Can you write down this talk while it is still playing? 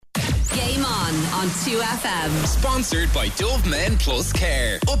On 2FM. Sponsored by Dove Men Plus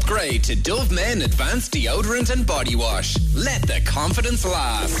Care. Upgrade to Dove Men Advanced Deodorant and Body Wash. Let the confidence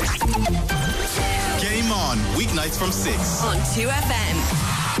last. Game on, weeknights from 6. On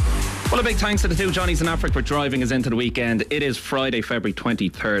 2FM. Well, a big thanks to the two Johnnies in Africa for driving us into the weekend. It is Friday, February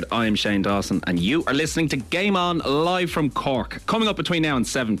 23rd. I am Shane Dawson and you are listening to Game On live from Cork. Coming up between now and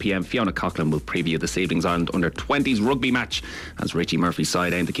 7pm, Fiona Coughlan will preview this evening's Ireland Under-20's rugby match as Richie Murphy's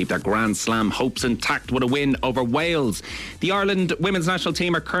side aim to keep their Grand Slam hopes intact with a win over Wales. The Ireland women's national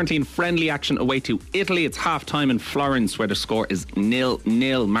team are currently in friendly action away to Italy. It's half-time in Florence where the score is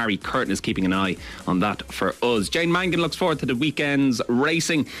 0-0. Mary Curtin is keeping an eye on that for us. Jane Mangan looks forward to the weekend's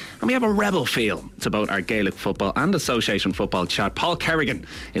racing, and we have a rebel feel. It's about our Gaelic football and association football chat. Paul Kerrigan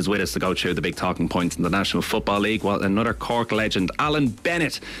is with us to go through the big talking points in the National Football League, while another Cork legend, Alan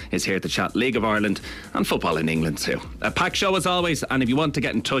Bennett, is here to chat League of Ireland and football in England too. A packed show as always, and if you want to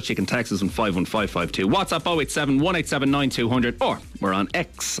get in touch you can text us on 51552, WhatsApp 087 187 9200, or we're on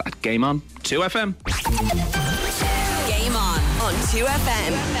X at Game On 2FM. Game On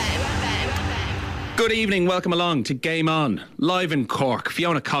 2FM. Good evening, welcome along to Game On, live in Cork.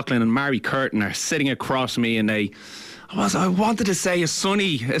 Fiona Coughlan and Mary Curtin are sitting across me in I wanted to say a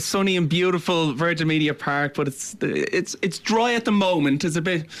sunny and beautiful Virgin Media Park, but it's dry at the moment. It's a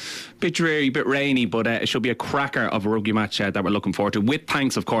bit dreary, a bit rainy, but it should be a cracker of a rugby match that we're looking forward to. With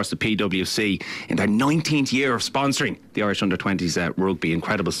thanks, of course, to PwC in their 19th year of sponsoring the Irish Under-20s rugby.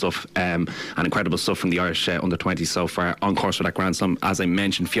 Incredible stuff, and incredible stuff from the Irish Under-20s so far. On course for that Grand Slam, as I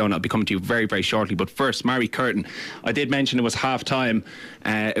mentioned. Fiona, I'll be coming to you very, very shortly. But first, Mary Curtin. I did mention it was half-time.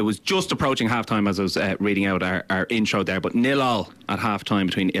 It was just approaching half-time as I was reading out our intro there, but 0-0 at half-time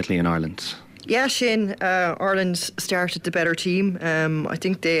between Italy and Ireland. Yeah, Shane, Ireland started the better team. I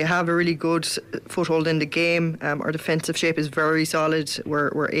think they have a really good foothold in the game. Our defensive shape is very solid. We're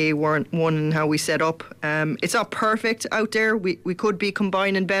A1 in how we set up. It's not perfect out there. We could be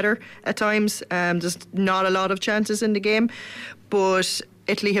combining better at times. There's not a lot of chances in the game, but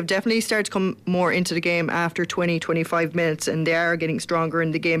Italy have definitely started to come more into the game after 20-25 minutes, and they are getting stronger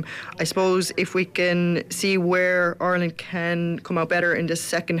in the game. I suppose if we can see where Ireland can come out better in the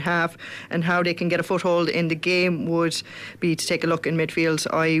second half and how they can get a foothold in the game would be to take a look in midfield.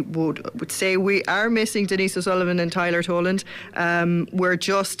 I would say we are missing Denise O'Sullivan and Tyler Toland.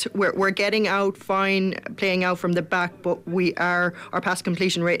 We're getting out fine, playing out from the back, but our pass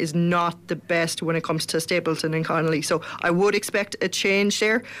completion rate is not the best when it comes to Stapleton and Connolly. So I would expect a change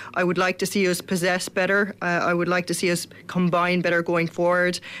there. I would like to see us possess better. I would like to see us combine better going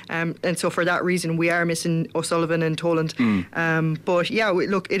forward. And so for that reason, we are missing O'Sullivan and Toland. But yeah,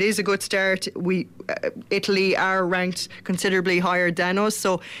 look, it is a good start. Italy are ranked considerably higher than us,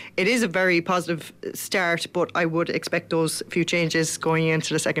 so it is a very positive start, but I would expect those few changes going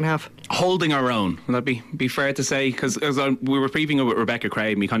into the second half. Holding our own, would that be fair to say? Because we were previewing with Rebecca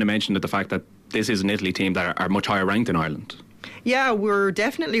Craig, and we kind of mentioned the fact that this is an Italy team that are much higher ranked than Ireland. Yeah, we're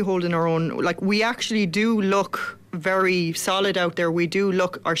definitely holding our own. Like, we actually do look very solid out there.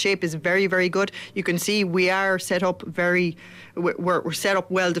 Our shape is very, very good. You can see we are set up we're set up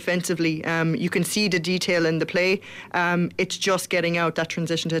well defensively. You can see the detail in the play. It's just getting out that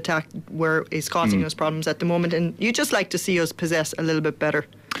transition to attack where is causing us problems at the moment, and you just like to see us possess a little bit better.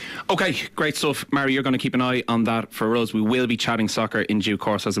 Okay, great stuff. Mary, you're going to keep an eye on that for us. We will be chatting soccer in due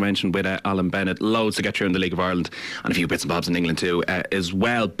course, as I mentioned, with Alan Bennett. Loads to get through in the League of Ireland and a few bits and bobs in England too as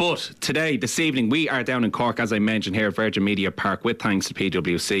well. But today, this evening, we are down in Cork, as I mentioned, here at Virgin Media Park, with thanks to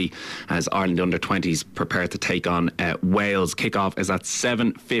PwC, as Ireland Under-20s prepare to take on Wales. Kick-off is at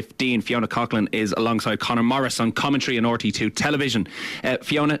 7:15. Fiona Coughlan is alongside Conor Morris on commentary and RT2 television.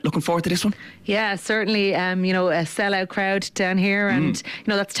 Fiona, looking forward to this one? Yeah, certainly. A sellout crowd down here, and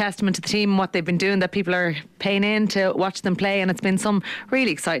that's testament to the team, what they've been doing, that people are paying in to watch them play, and it's been some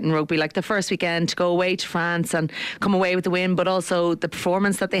really exciting rugby, like the first weekend to go away to France and come away with the win, but also the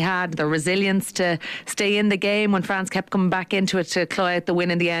performance that they had, the resilience to stay in the game when France kept coming back into it to claw out the win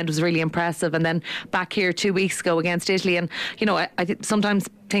in the end was really impressive. And then back here 2 weeks ago against Italy, and I sometimes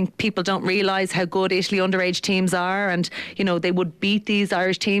think people don't realise how good Italy underage teams are, and they would beat these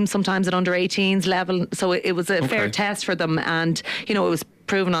Irish teams sometimes at under 18s level, so it was a fair test for them, and it was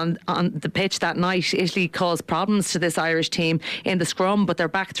proven on the pitch that night. Italy caused problems to this Irish team in the scrum, but their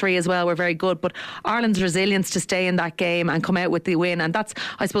back three as well were very good. But Ireland's resilience to stay in that game and come out with the win, and that's,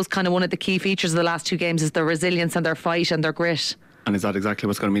 I suppose, kind of one of the key features of the last two games, is their resilience and their fight and their grit. And is that exactly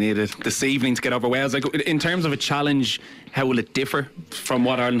what's going to be needed this evening to get over Wales? Like, in terms of a challenge, how will it differ from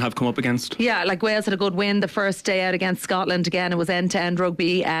what Ireland have come up against? Yeah, like Wales had a good win the first day out against Scotland. Again, it was end-to-end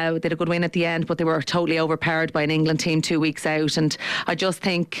rugby. They had a good win at the end, but they were totally overpowered by an England team 2 weeks out. And I just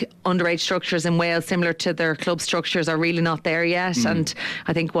think underage structures in Wales, similar to their club structures, are really not there yet. And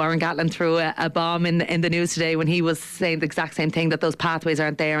I think Warren Gatland threw a bomb in the news today when he was saying the exact same thing, that those pathways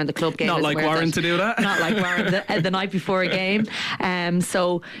aren't there in the club game. Not like Warren to do that. Not like Warren the night before a game.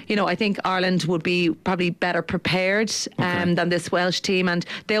 So, I think Ireland would be probably better prepared than this Welsh team, and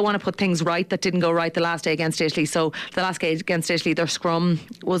they'll want to put things right that didn't go right the last day against Italy. So the last game against Italy, their scrum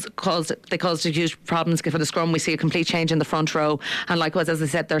caused huge problems for the scrum. We see a complete change in the front row, and likewise, as I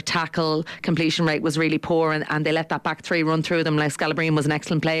said, their tackle completion rate was really poor, and they let that back three run through them. Like Scalabrine was an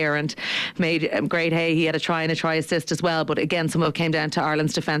excellent player and made great hay. He had a try and a try assist as well, but again, some of it came down to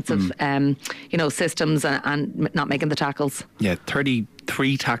Ireland's defensive systems and not making the tackles. Yeah,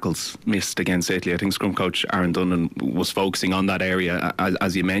 33 tackles missed against Italy. I think scrum coach Aaron Dunnan was focusing on that area,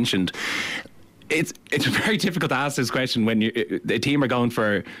 as you mentioned. It's very difficult to ask this question when the team are going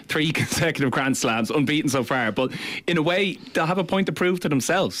for 3 consecutive Grand Slams, unbeaten so far, but in a way they'll have a point to prove to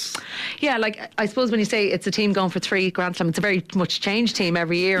themselves. Yeah, like I suppose when you say it's a team going for 3 Grand Slams, it's a very much changed team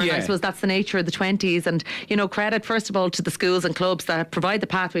every year, and I suppose that's the nature of the 20s. And credit first of all to the schools and clubs that provide the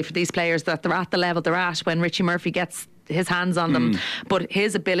pathway for these players, that they're at the level they're at when Richie Murphy gets his hands on them. But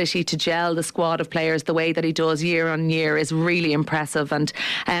his ability to gel the squad of players the way that he does year on year is really impressive. And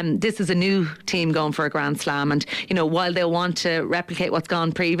this is a new team going for a Grand Slam, and while they'll want to replicate what's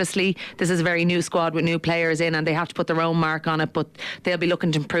gone previously, this is a very new squad with new players in, and they have to put their own mark on it. But they'll be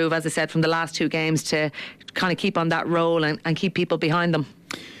looking to improve, as I said, from the last 2 games to kind of keep on that roll and keep people behind them.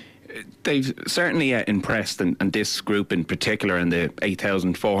 They've certainly impressed, and this group in particular, and the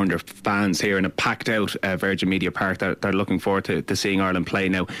 8,400 fans here in a packed out Virgin Media Park that they're looking forward to seeing Ireland play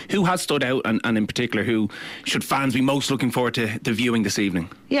now. Who has stood out, and in particular, who should fans be most looking forward to viewing this evening?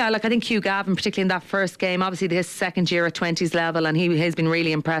 Yeah, like I think Hugh Gavin, particularly in that first game, obviously his second year at 20s level, and he has been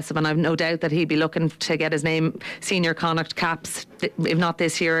really impressive, and I've no doubt that he'll be looking to get his name senior Connacht caps, if not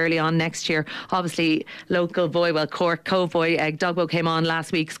this year, early on next year. Obviously local boy, Cork Cove boy Dogbo came on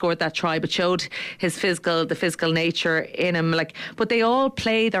last week, scored that try, but showed the physical nature in him. But they all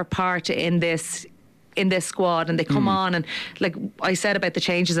play their part in this squad, and they come on, and like I said about the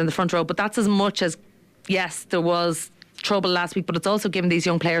changes in the front row, but that's as much as, yes, there was trouble last week, but it's also given these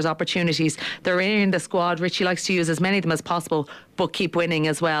young players opportunities. They're in the squad. Richie likes to use as many of them as possible, but keep winning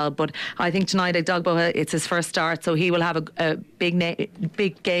as well. But I think tonight at Dogbo, it's his first start, so he will have a big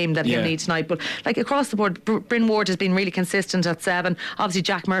game that he'll need tonight. But like across the board, Bryn Ward has been really consistent at 7. Obviously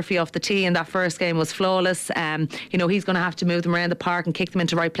Jack Murphy off the tee in that first game was flawless. He's going to have to move them around the park and kick them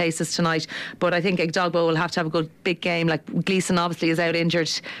into right places tonight. But I think Dogbo will have to have a good big game. Like Gleeson obviously is out injured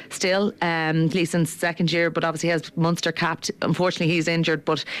still. Gleeson's second year, but obviously has Munster capped. Unfortunately he's injured,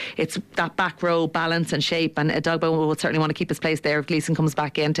 but it's that back row balance and shape, and Dogbo will certainly want to keep his place there if Gleeson comes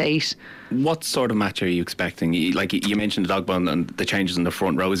back into 8. What sort of match are you expecting? Like you mentioned Dogbo and the changes in the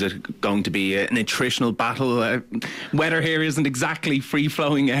front row. Is it going to be an attritional battle? Weather here isn't exactly free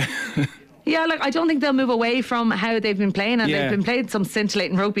flowing. Yeah, I don't think they'll move away from how they've been playing, and they've been playing some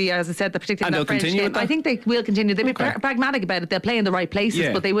scintillating rugby, as I said, particularly in that French game. I think they will continue. They'll be pragmatic about it. They'll play in the right places,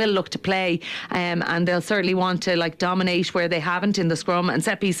 but they will look to play, and they'll certainly want to dominate where they haven't in the scrum. And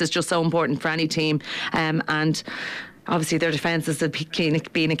set piece is just so important for any team, and obviously their defence has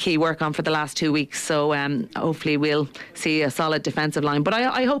been a key work on for the last 2 weeks, so hopefully we'll see a solid defensive line. But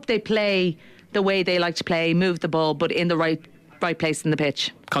I hope they play the way they like to play, move the ball, but in the right place in the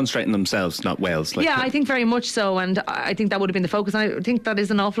pitch. Concentrating themselves, not Wales. I think very much so, and I think that would have been the focus. And I think that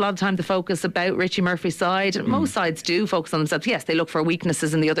is an awful lot of time the focus about Richie Murphy's side. Most sides do focus on themselves. Yes, they look for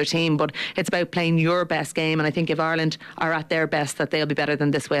weaknesses in the other team, but it's about playing your best game, and I think if Ireland are at their best, that they'll be better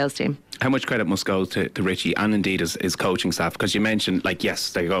than this Wales team. How much credit must go to Richie and indeed his coaching staff? Because you mentioned,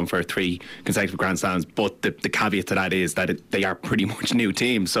 yes, they're going for 3 consecutive Grand Slams, but the caveat to that is that they are pretty much new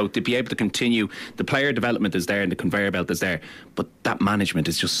teams. So to be able to continue, the player development is there and the conveyor belt is there, but that management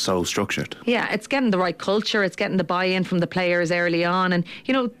is just so structured. Yeah, it's getting the right culture, it's getting the buy-in from the players early on, and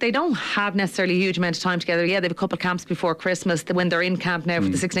they don't have necessarily a huge amount of time together. Yeah, they have a couple of camps before Christmas. When they're in camp now for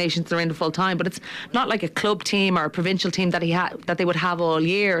the Six Nations, they're in full time, but it's not like a club team or a provincial team that they would have all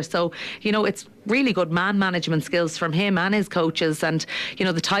year. So it's really good man management skills from him and his coaches, and you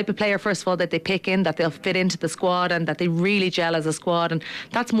know, the type of player first of all that they pick in, that they'll fit into the squad and that they really gel as a squad. And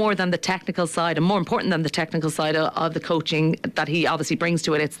that's more than the technical side, and more important than the technical side of the coaching that he obviously brings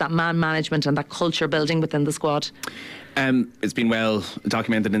to it. It's that man management and that culture building within the squad. It's been well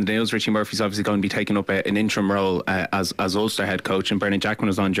documented in the news. Richie Murphy's obviously going to be taking up an interim role as Ulster head coach, and Bernard Jackman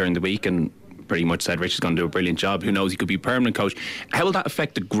was on during the week and pretty much said Richie's going to do a brilliant job. Who knows, he could be permanent coach. How will that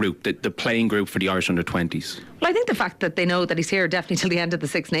affect the group, the playing group for the Irish under-20s? Well, I think the fact that they know that he's here definitely till the end of the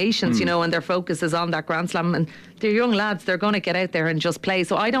Six Nations, you know, and their focus is on that Grand Slam, and they're young lads, they're going to get out there and just play.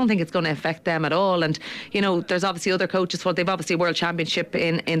 So I don't think it's going to affect them at all. And you know, there's obviously other coaches. They've obviously a World Championship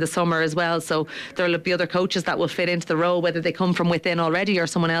in the summer as well, so there'll be other coaches that will fit into the role, whether they come from within already or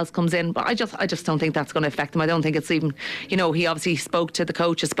someone else comes in. But I just don't think that's going to affect them. I don't think it's even, you know, he obviously spoke to the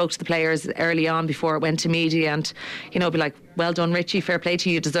coaches, spoke to the players early on before it went to media, and you know, be like, well done Richie, fair play to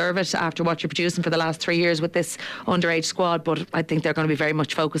you, deserve it after what you're producing for the last 3 years with this underage squad. But I think they're going to be very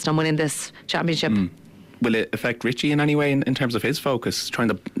much focused on winning this championship. Will it affect Richie in any way in terms of his focus, trying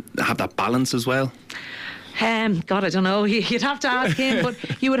to have that balance as well? God, I don't know. You'd have to ask him, but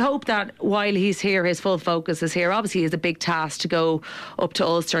you would hope that while he's here, his full focus is here. Obviously, it's a big task to go up to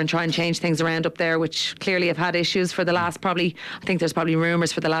Ulster and try and change things around up there, which clearly have had issues for the last I think there's probably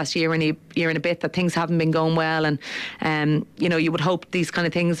rumours for the last year and a bit that things haven't been going well, and you know, you would hope these kind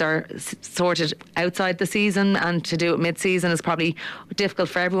of things are sorted outside the season, and to do it mid-season is probably difficult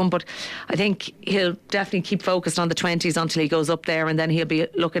for everyone. But I think he'll definitely keep focused on the 20s until he goes up there, and then he'll be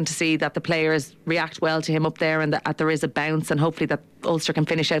looking to see that the players react well to him up there, and that there is a bounce, and hopefully that Ulster can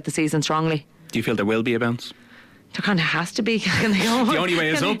finish out the season strongly. Do you feel there will be a bounce? There kind of has to be. Can they go the only way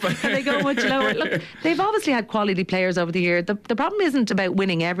is up. Can they go much lower? Look, they've obviously had quality players over the year. The problem isn't about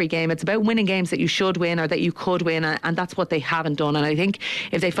winning every game. It's about winning games that you should win or that you could win, and that's what they haven't done. And I think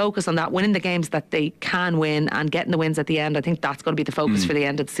if they focus on that, winning the games that they can win and getting the wins at the end, I think that's going to be the focus for the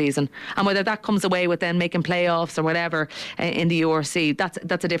end of the season. And whether that comes away with then making playoffs or whatever in the URC,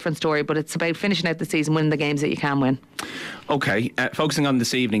 that's a different story. But it's about finishing out the season, winning the games that you can win. Okay, focusing on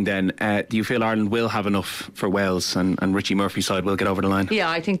this evening then, do you feel Ireland will have enough for Wales, and Richie Murphy's side will get over the line? Yeah,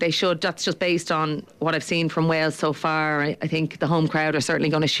 I think they should. That's just based on what I've seen from Wales so far. I think the home crowd are certainly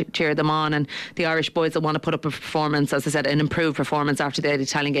going to cheer them on, and the Irish boys will want to put up a performance, as I said, an improved performance after the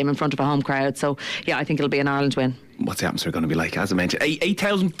Italian game in front of a home crowd. So yeah, I think it'll be an Ireland win. What's the atmosphere going to be like? As I mentioned,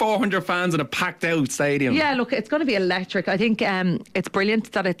 8,400 fans in a packed out stadium. Yeah, look, it's going to be electric. I think it's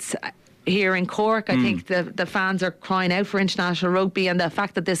brilliant that it's here in Cork. I think the fans are crying out for international rugby, and the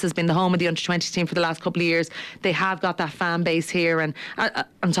fact that this has been the home of the under-20 team for the last couple of years, they have got that fan base here, and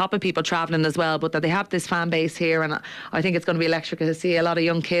on top of people travelling as well, but that they have this fan base here, and I think it's going to be electric to see a lot of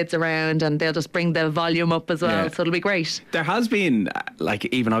young kids around, and they'll just bring the volume up as well, so it'll be great. There has been, like,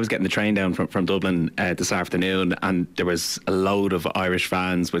 even I was getting the train down from Dublin this afternoon, and there was a load of Irish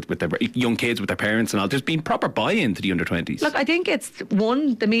fans with their young kids with their parents and all. There's been proper buy-in to the under-20s. Look, I think it's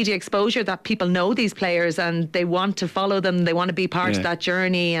one, the media exposure, that people know these players and they want to follow them, they want to be part of that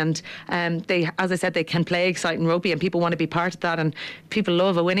journey, and they, as I said, they can play exciting rugby, and people want to be part of that, and people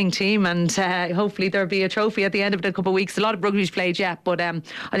love a winning team, and hopefully there'll be a trophy at the end of it in a couple of weeks. A lot of rugby's played yet, but I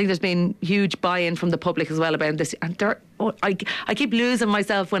think there's been huge buy-in from the public as well about this, and I keep losing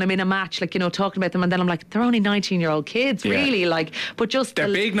myself when I'm in a match, like, you know, talking about them, and then I'm like, they're only 19-year-old kids, really, like, but just they're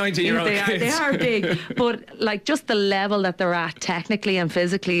big 19-year-old kids. They are big, but like, just the level that they're at technically and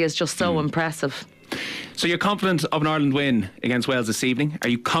physically is just so impressive. So you're confident of an Ireland win against Wales this evening? Are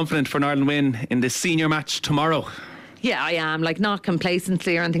you confident for an Ireland win in this senior match tomorrow? Yeah, I am. Like, not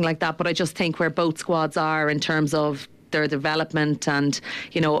complacency or anything like that, but I just think where both squads are in terms of their development, and,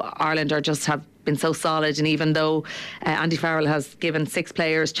 you know, Ireland have been so solid, and even though Andy Farrell has given 6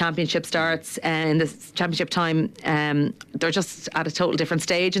 players championship starts in this championship time, they're just at a total different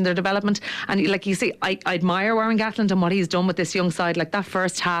stage in their development. And like you see, I admire Warren Gatland and what he's done with this young side. Like, that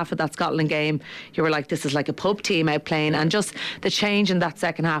first half of that Scotland game, you were like, this is like a pub team out playing, and just the change in that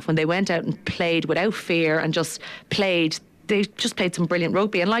second half when they went out and played without fear and just played. They just played some brilliant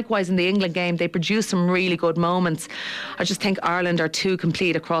rugby, and likewise in the England game they produced some really good moments. I just think Ireland are too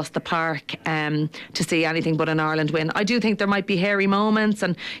complete across the park to see anything but an Ireland win. I do think there might be hairy moments,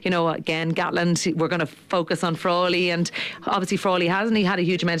 and, you know, again, Gatland, we're going to focus on Frawley, and obviously Frawley hasn't he had a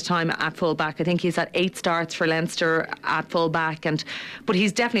huge amount of time at full back. I think he's had 8 starts for Leinster at full back, but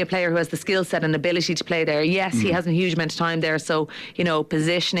he's definitely a player who has the skill set and ability to play there. Yes, he hasn't a huge amount of time there, so, you know,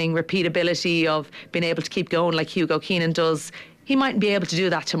 positioning, repeatability of being able to keep going like Hugo Keenan does, he mightn't be able to do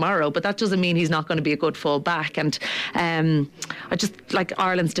that tomorrow, but that doesn't mean he's not going to be a good full back. And I just like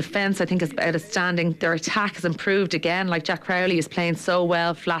Ireland's defence, I think is outstanding. Their attack has improved again. Like Jack Crowley is playing so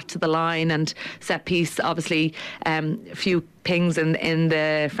well, flat to the line, and set piece, obviously a few pings in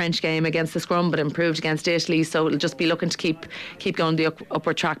the French game against the scrum, but improved against Italy. So it'll just be looking to keep going the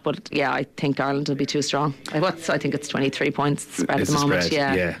upward track. But yeah, I think Ireland will be too strong. I think it's 23 points spread at the moment.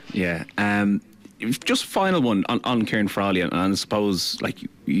 Spread. Yeah. Just final one on Kieran Frawley, and I suppose like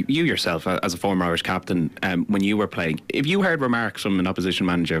you yourself as a former Irish captain, when you were playing, if you heard remarks from an opposition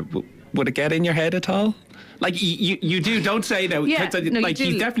manager, would it get in your head at all? Like you do, don't say that. Yeah, like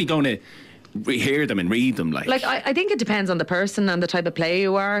you're definitely going to hear them and read them. Like I think it depends on the person and the type of player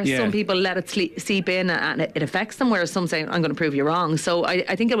you are. Yeah. Some people let it seep in and it affects them, whereas some say, I'm going to prove you wrong. So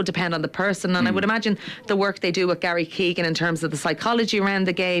I think it would depend on the person, and I would imagine the work they do with Gary Keegan in terms of the psychology around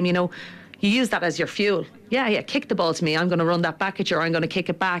the game, you use that as your fuel. Yeah, kick the ball to me, I'm going to run that back at you, or I'm going to kick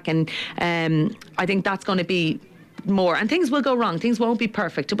it back. And I think that's going to be more, and things will go wrong, things won't be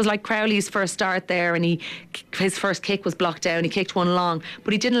perfect. It was like Crowley's first start there, and his first kick was blocked down, he kicked one long,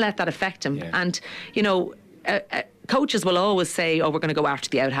 but he didn't let that affect him. And coaches will always say, we're going to go after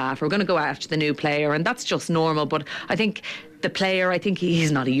the out half, we're going to go after the new player, and that's just normal. But I think the player, I think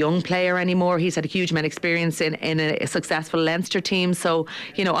he's not a young player anymore. He's had a huge amount of experience in a successful Leinster team, so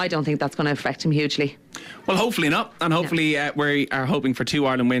I don't think that's going to affect him hugely. Well, hopefully not, and hopefully we are hoping for 2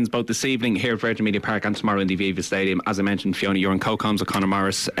 Ireland wins both this evening here at Virgin Media Park and tomorrow in the Aviva Stadium. As I mentioned, Fiona, you're in co-coms with Conor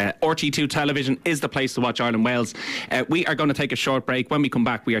Morris. RT2 Television is the place to watch Ireland-Wales. We are going to take a short break. When we come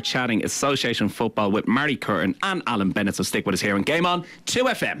back, we are chatting Association Football with Mary Curtin and Alan Bennett, so stick with us here on Game On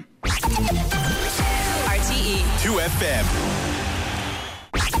 2FM. RTE 2FM.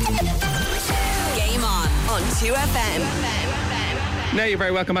 Game On 2FM. Now you're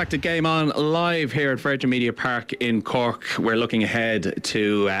very welcome back to Game On live here at Virgin Media Park in Cork. We're looking ahead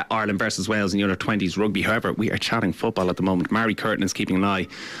to Ireland versus Wales in the under-20s rugby. However, we are chatting football at the moment. Mary Curtin is keeping an eye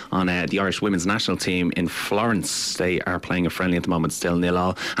on the Irish women's national team in Florence. They are playing a friendly at the moment, still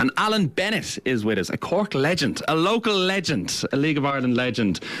 0-0. And Alan Bennett is with us, a Cork legend, a local legend, a League of Ireland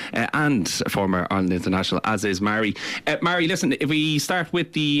legend, and a former Ireland international, as is Mary. Mary, listen, if we start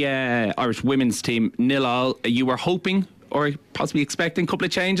with the Irish women's team, 0-0, you were hoping or possibly expecting a couple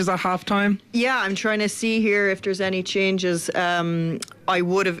of changes at half-time? Yeah, I'm trying to see here if there's any changes. I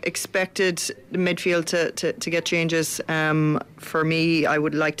would have expected the midfield to get changes. For me, I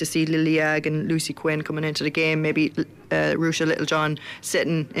would like to see Lily Agg and Lucy Quinn coming into the game. Maybe Rusha Littlejohn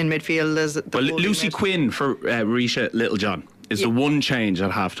sitting in midfield as the Lucy Quinn for Risha Littlejohn is the one change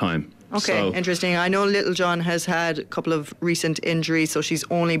at half-time. Okay, interesting. I know Littlejohn has had a couple of recent injuries, so she's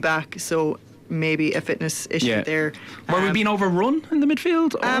only back, so maybe a fitness issue there. Were we being overrun in the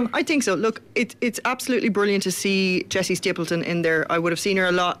midfield? I think so. Look, it's absolutely brilliant to see Jessie Stapleton in there. I would have seen her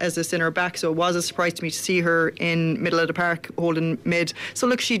a lot as a centre back, so it was a surprise to me to see her in middle of the park holding mid. So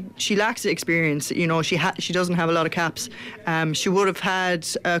look, she lacks the experience. She doesn't have a lot of caps. She would have had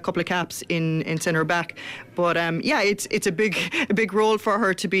a couple of caps in centre back, but it's a big role for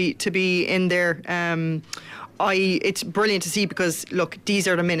her to be in there. It's brilliant to see, because look, these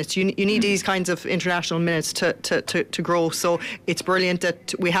are the minutes. You need these kinds of international minutes to grow. So it's brilliant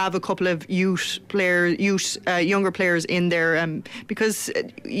that we have a couple of younger players in there, because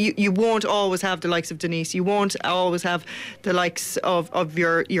you won't always have the likes of Denise. You won't always have the likes of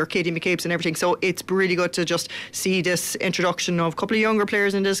your Katie McCabe's and everything. So it's really good to just see this introduction of a couple of younger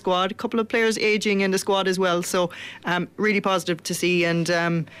players in the squad, a couple of players aging in the squad as well. So really positive to see. And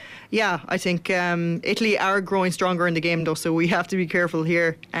I think Italy are growing stronger in the game, though, so we have to be careful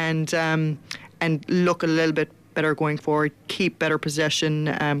here and look a little bit better going forward, keep better possession,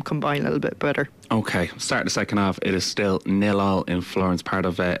 combine a little bit better. Okay, start the second half. It is still 0-0 in Florence, part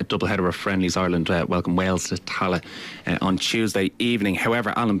of a double-header of friendlies. Ireland welcome Wales to Tala on Tuesday evening.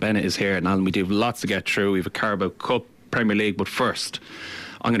 However, Alan Bennett is here, and Alan, we do have lots to get through. We have a Carabao Cup, Premier League, but first,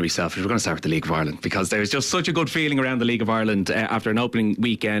 I'm going to be selfish. We're going to start with the League of Ireland, because there's just such a good feeling around the League of Ireland after an opening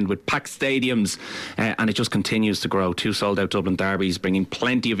weekend with packed stadiums, and it just continues to grow. 2 sold-out Dublin derbies, bringing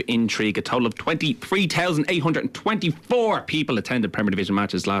plenty of intrigue. A total of 23,824 people attended Premier Division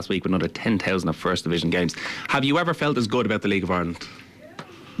matches last week, with another 10,000 of First Division games. Have you ever felt as good about the League of Ireland?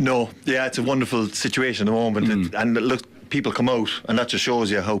 No. Yeah, it's a wonderful situation at the moment. And look, people come out, and that just shows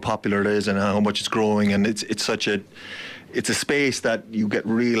you how popular it is and how much it's growing. And it's a space that you get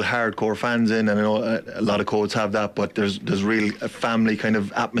real hardcore fans in, and I know a lot of codes have that, but there's real family kind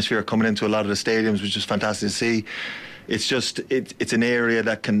of atmosphere coming into a lot of the stadiums, which is fantastic to see. It's just it's an area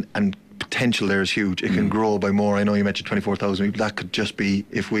that can, and potential there is huge. It can grow by more. I know you mentioned 24,000 people. That could just be,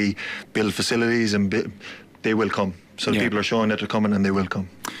 if we build facilities, and they will come. So the people are showing that they're coming, and they will come.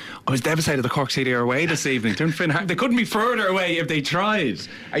 I was devastated the Cork City are away this evening. They couldn't be further away if they tried.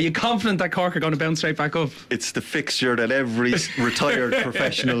 Are you confident that Cork are going to bounce straight back up? It's the fixture that every retired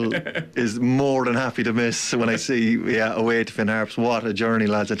professional is more than happy to miss when I see away to Finn Harps. What a journey,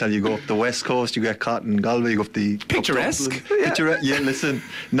 lads. I tell you, you go up the west coast, you get Cotton, Galway, you go up the... Picturesque. Yeah, listen,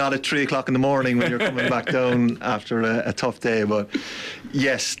 not at 3 o'clock in the morning when you're coming back down after a tough day, but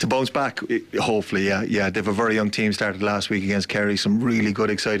yes, to bounce back, hopefully, yeah. They have a very young team started last week against Kerry, some really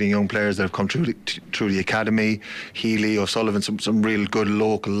good, exciting young players that have come through the academy. Healy, O'Sullivan, some real good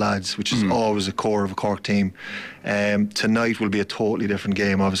local lads, which is always a core of a Cork team. Tonight will be a totally different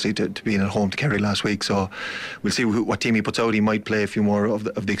game, obviously, to being at home to Kerry last week. So we'll see what team he puts out. He might play a few more of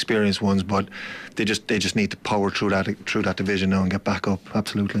the experienced ones, but they just need to power through that division now and get back up.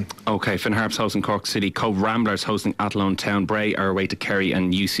 Absolutely. Okay, Finn Harps hosting Cork City, Cove Ramblers hosting Athlone Town, Bray are away to Kerry,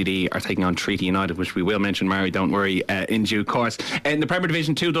 and UCD are taking on Treaty United, which we will mention, Mary, don't worry, in due course. In the Premier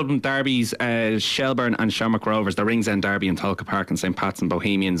Division, 2 Dublin derbies, Shelbourne and Shamrock Rovers, the Ringsend Derby in Tolka Park, and St Pat's and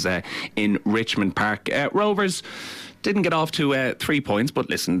Bohemians in Richmond Park. Rovers didn't get off to 3 points, but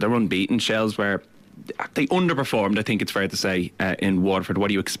listen, they're unbeaten. Shells they underperformed, I think it's fair to say, in Waterford.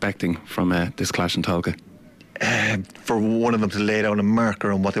 What are you expecting from this clash in Tolka? For one of them to lay down a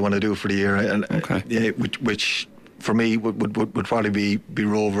marker on what they want to do for the year, and which for me would probably be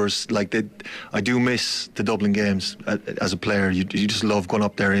Rovers. I do miss the Dublin games as a player. You just love going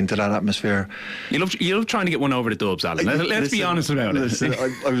up there into that atmosphere. You love trying to get one over the Dubs, Alan. Let's be honest about it.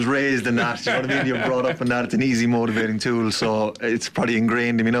 I was raised in that. You know what I mean? You're brought up in that. It's an easy motivating tool, so it's probably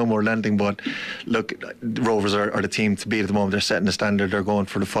ingrained in me now more than anything. But look, Rovers are the team to beat at the moment. They're setting the standard. They're going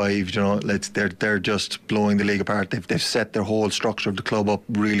for the 5. You know, they're just blowing the league apart. They've set their whole structure of the club up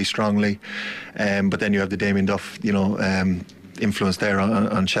really strongly. But then you have the Damien Duff, influence there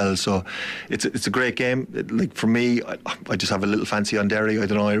on Shell. So it's a great game. For me, I just have a little fancy on Derry. I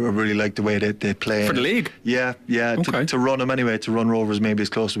don't know, I really like the way they play for the league. Yeah. Okay. To run them anyway, to run Rovers maybe as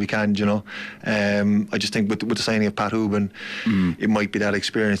close as we can. I just think with the signing of Pat Hooban, it might be that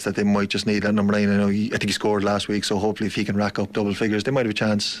experience that they might just need at number 9. I think he scored last week, so hopefully if he can rack up double figures, they might have a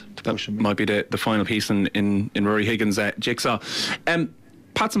chance to push him. Might be the final piece in Rory Higgins' jigsaw.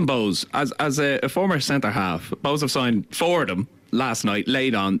 Pats and Bows, as a former centre half, Bows have signed 4 of them last night,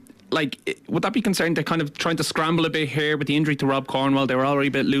 laid on. Would that be concerning? They're kind of trying to scramble a bit here with the injury to Rob Cornwall. They were already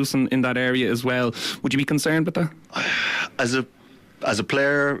a bit loose in that area as well. Would you be concerned with that? As a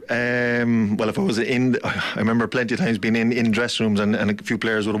player, if I was I remember plenty of times being in dressing rooms and a few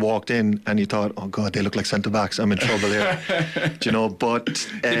players would have walked in and you thought, oh God, they look like centre backs, I'm in trouble here. But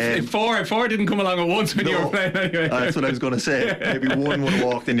if four didn't come along at once when you were playing anyway. That's what I was going to say. Maybe one would have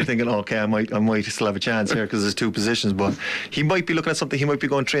walked in, you're thinking, okay, I might still have a chance here because there's 2 positions. But he might be looking at something. He might be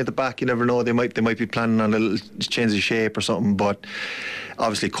going 3 at the back. You never know. They might be planning on a little change of shape or something. But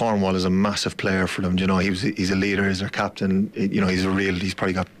obviously Cornwall is a massive player for them. He's a leader. He's their captain. He's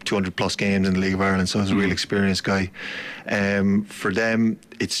probably got 200 plus games in the League of Ireland, so he's a real experienced guy. For them,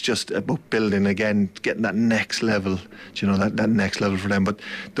 it's just about building again, getting that next level. That next level for them. But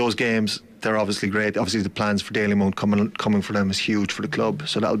those games, they're obviously great. Obviously, the plans for Dalymount coming for them is huge for the club.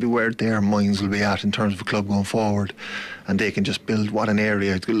 So that'll be where their minds will be at in terms of a club going forward. And they can just build. What an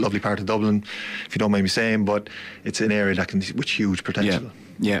area! It's a lovely part of Dublin, if you don't mind me saying, but it's an area that can with huge potential.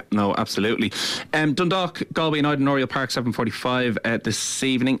 Yeah, no, absolutely. Dundalk, Galway United and Oriel Park, 7:45 this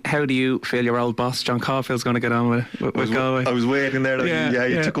evening. How do you feel your old boss John Caulfield's going to get on with Galway? I was waiting there.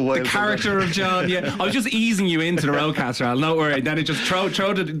 You took a while. The character of John. Yeah, I was just easing you into the Roadcaster. I'll not worry. Then it just throw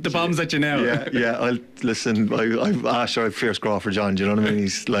the bombs at you now. Yeah. I'll listen. I have fierce graw for John. Do you know what I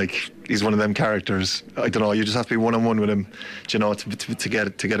mean? He's one of them characters. I don't know. You just have to be one-on-one with him, to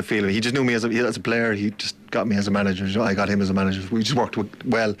get a feeling. He just knew me as a player. He just got me as a manager. I got him as a manager. We just worked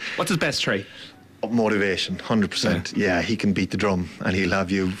well. What's his best trait? Motivation, 100%. Yeah, he can beat the drum, and he'll have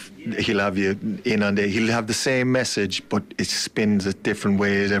you in on day. He'll have the same message, but it spins it different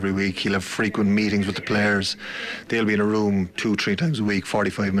ways every week. He'll have frequent meetings with the players. They'll be in a room 2-3 times a week,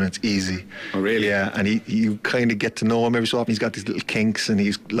 45 minutes easy. Oh, really? Yeah, and you kind of get to know him every so often. He's got these little kinks, and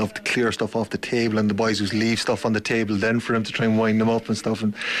he's loved to clear stuff off the table, and the boys who leave stuff on the table then for him to try and wind them up and stuff.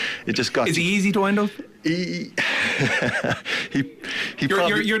 And it just got. Is he easy to wind up? You're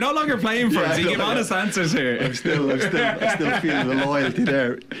no longer playing for us. You give honest answers here. I'm still feeling the loyalty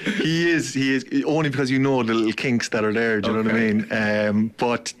there. He is only because you know the little kinks that are there. Do you know what I mean?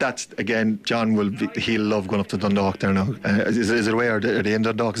 But that's again, John he'll love going up to Dundalk there now. Is it away or are they in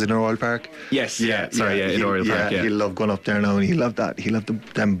Dundalk? Is it in Oriel Park? Yes. In Oriel Park. Yeah, he'll love going up there now, and he'll love that. He'll have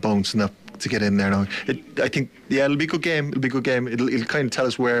them bouncing up to get in there now. I think, it'll be a good game. It'll kind of tell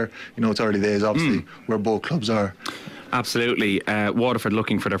us where, it's early days, obviously, where both clubs are. Absolutely. Waterford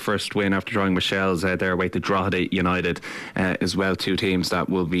looking for their first win after drawing with Shells. Their way to Drogheda United as well. Two teams that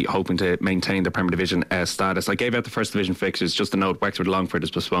will be hoping to maintain their Premier Division status. I gave out the first division fixtures. Just a note, Wexford Longford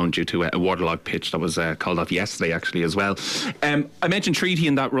is postponed due to a waterlogged pitch that was called off yesterday actually as well. I mentioned Treaty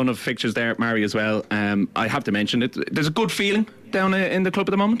in that run of fixtures there, Mary, as well. I have to mention it. There's a good feeling down in the club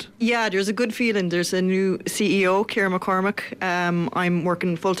at the moment? Yeah, there's a good feeling. There's a new CEO, Ciara McCormack. I'm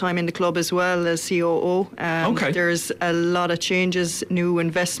working full-time in the club as well as COO. Okay. There's a lot of changes, new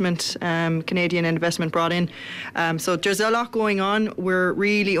investment, Canadian investment brought in. So there's a lot going on. We're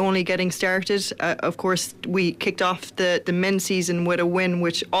really only getting started. Of course, we kicked off the men's season with a win,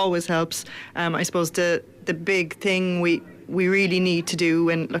 which always helps. I suppose the big thing we really need to do,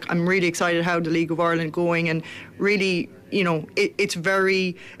 and look, I'm really excited how the League of Ireland going, and really, it's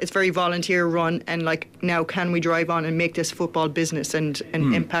very volunteer run, and like, now can we drive on and make this football business and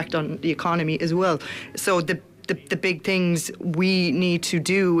impact on the economy as well? So the big things we need to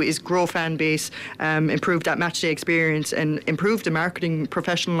do is grow fan base, improve that matchday experience, and improve the marketing,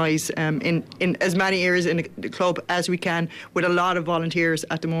 professionalise in as many areas in the club as we can, with a lot of volunteers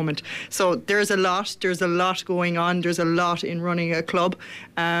at the moment. So there's a lot going on. There's a lot in running a club,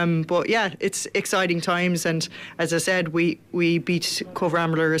 but yeah, it's exciting times. And as I said, we beat Cove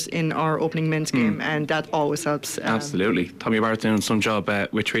Ramblers in our opening men's game, and that always helps. Absolutely. Tommy Barrett's doing some job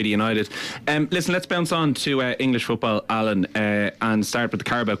with Treaty United. Listen, let's bounce on to English football, Alan, and start with the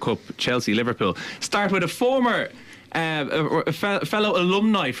Carabao Cup, Chelsea, Liverpool. Start with a former fellow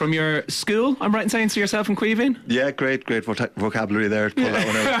alumni from your school, I'm right in saying, so yourself and Caoimhín? Yeah, great vocabulary there to pull that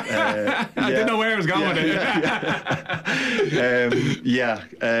one out. I didn't know where I was going with it.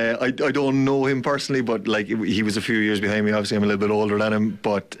 I don't know him personally, but like, he was a few years behind me. Obviously I'm a little bit older than him,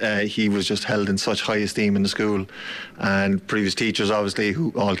 but he was just held in such high esteem in the school, and previous teachers obviously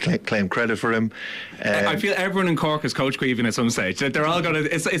who all claim credit for him. I feel everyone in Cork has coached Caoimhín at some stage. They're all going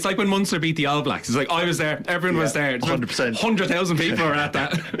to, it's like when Munster beat the All Blacks. It's like, I was there, everyone was there. 100%. 100,000 people are at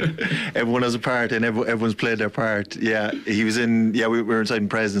that. Everyone has a part, and everyone's played their part. Yeah, he was in. Yeah, we were inside in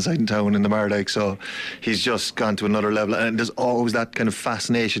President's side in town in the Mardyke, so he's just gone to another level. And there's always that kind of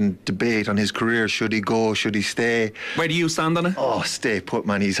fascination, debate on his career. Should he go? Should he stay? Where do you stand on it? Oh, stay put,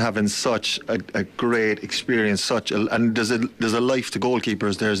 man. He's having such a great experience. And there's a life to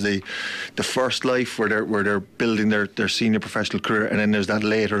goalkeepers. There's the first life where they're building their senior professional career, and then there's that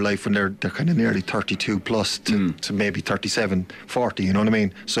later life when they're kind of nearly 32 plus to maybe 37, 40, you know what I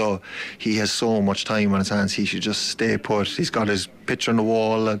mean? So he has so much time on his hands. He should just stay put. He's got his picture on the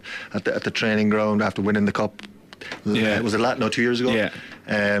wall at the training ground after winning the cup. Was it 2 years ago?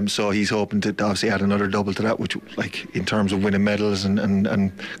 Yeah. So he's hoping to obviously add another double to that, which, like, in terms of winning medals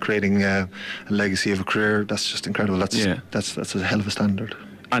and creating a legacy of a career, that's just incredible. That's a hell of a standard.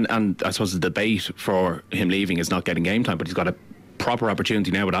 And I suppose the debate for him leaving is not getting game time, but he's got a proper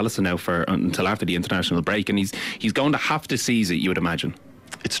opportunity now with Allison now for until after the international break, and he's going to have to seize it, you would imagine.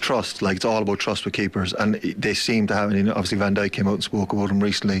 It's trust, like, it's all about trust with keepers, and they seem to have, and obviously Van Dijk came out and spoke about him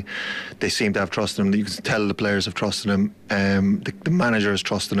recently. They seem to have trusted him. You can tell the players have trusted him, the manager has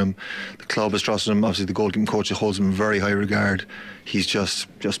trusted him, the club has trusted him. Obviously the goalkeeping coach holds him in very high regard. He's just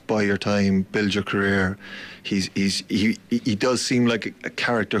buy your time, build your career. He does seem like a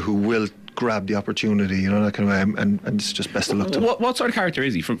character who will grab the opportunity, you know, that kind of way, and it's just best of luck to him. What sort of character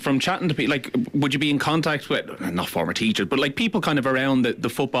is he? From chatting to people, like, would you be in contact with, not former teachers, but like people kind of around the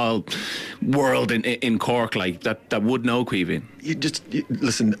football world in Cork, like that would know Caoimhín?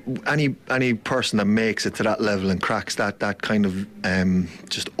 Listen, any person that makes it to that level and cracks that kind of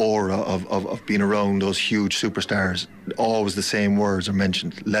just aura of being around those huge superstars, always the same words are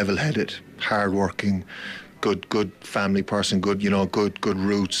mentioned: level-headed, hard-working, good family person, good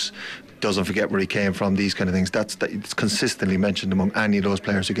roots, doesn't forget where he came from, these kind of things. It's consistently mentioned among any of those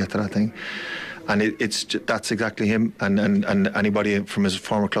players who get to that thing, and that's exactly him. And anybody from his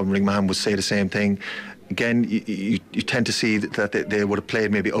former club, Ringmaham, would say the same thing. Again, you tend to see that they would have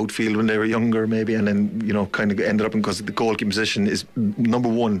played maybe outfield when they were younger, maybe, and then kind of ended up, because the goalkeeping position is number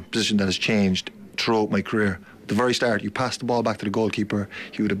one position that has changed throughout my career. At the very start, you passed the ball back to the goalkeeper,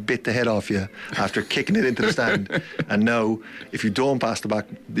 he would have bit the head off you after kicking it into the stand. And now, if you don't pass the back,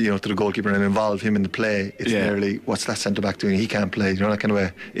 to the goalkeeper and involve him in the play, it's nearly, what's that centre back doing? He can't play. That kind of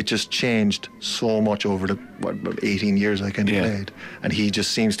way. It just changed so much over the 18 years I kind of played, and he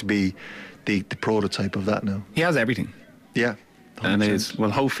just seems to be the prototype of that now. He has everything. Yeah. And is,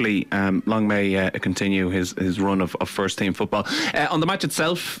 well, hopefully, long may continue his run of first team football. On the match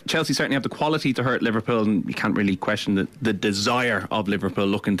itself, Chelsea certainly have the quality to hurt Liverpool, and you can't really question the desire of Liverpool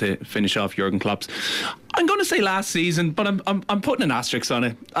looking to finish off Jurgen Klopp's, I'm going to say last season, but I'm putting an asterisk on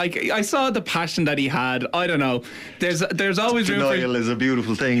it. I saw the passion that he had. I don't know. There's always room for denial is a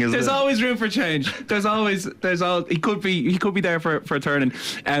beautiful thing, isn't it? There's always room for change. He could be there for turning.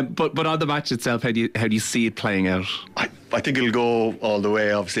 But on the match itself, how do you see it playing out? I think it'll go all the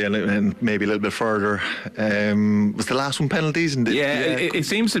way, obviously, and maybe a little bit further. Was the last one penalties? It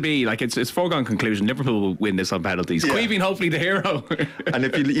seems to be like it's foregone conclusion. Liverpool will win this on penalties. Yeah. Queeving hopefully the hero. And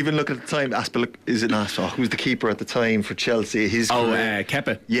if you even look at the time, is it not? Who's the keeper at the time for Chelsea?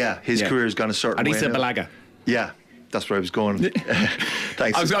 Kepa. Yeah, his career's gone a certain way. Anissa Balaga. Yeah. That's where I was going.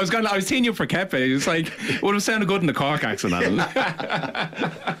 Thanks. I was seeing you for Kepa. It's like it would have sounded good in the Cork accent.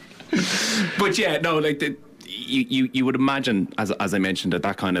 But yeah, no, like you would imagine, as I mentioned,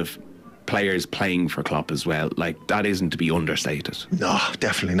 that kind of players playing for Klopp as well, like that isn't to be understated. No,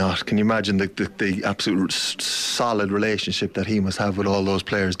 definitely not. Can you imagine the absolute solid relationship that he must have with all those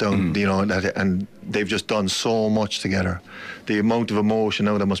players down, and they've just done so much together. The amount of emotion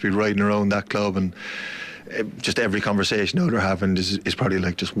now that must be riding around that club, and just every conversation now they're having is probably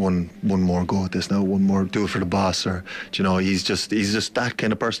like just one more go at this now, one more do it for the boss, or he's just that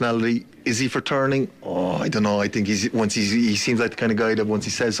kind of personality. Is he for turning? Oh, I don't know. I think he seems like the kind of guy that once he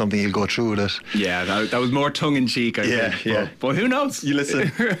says something he'll go through with it. Yeah, that was more tongue in cheek. I think. Yeah. But who knows? You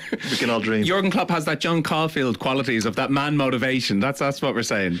listen, we can all dream. Jurgen Klopp has that John Caulfield qualities of that man motivation. That's what we're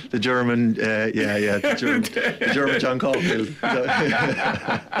saying. The German, the German John Caulfield.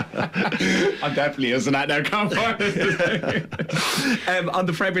 I'm definitely using that now. On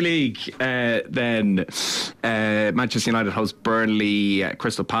the Premier League, then Manchester United host Burnley.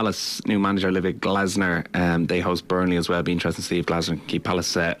 Crystal Palace, new manager Olivier Glasner, they host Burnley as well. Be interesting to see if Glasner can keep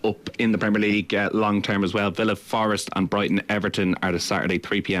Palace up in the Premier League long term as well. Villa, Forest and Brighton Everton are the Saturday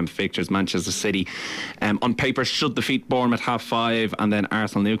 3 p.m. fixtures. Manchester City on paper should defeat Bournemouth 5:30, and then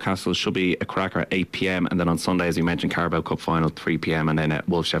Arsenal Newcastle should be a cracker at 8 p.m. and then on Sunday, as you mentioned, Carabao Cup final 3 p.m. and then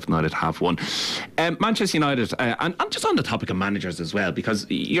Wolves Sheffield United 1:30. Manchester United, and just on the topic of managers as well, because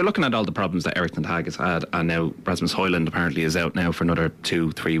you're looking at all the problems that Eric Ten Hag has had, and now Rasmus Højlund apparently is out now for another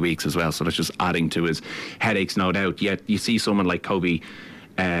 2-3 weeks as well, so that's just adding to his headaches, no doubt. Yet you see someone like Kobe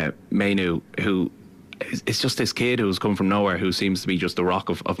Mainoo, who is just this kid who's come from nowhere, who seems to be just the rock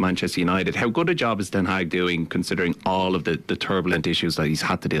of Manchester United. How good a job is Ten Hag doing, considering all of the turbulent issues that he's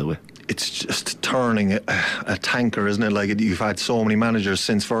had to deal with? It's just turning a tanker, isn't it? Like, you've had so many managers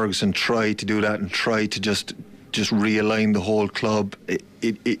since Ferguson try to do that and try to just realign the whole club.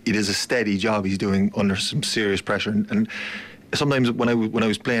 It is a steady job he's doing under some serious pressure, and sometimes when I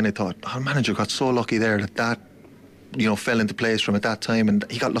was playing, I thought, our manager got so lucky there that fell into place from at that time, and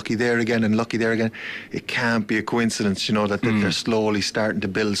he got lucky there again and lucky there again. It can't be a coincidence, that they're slowly starting to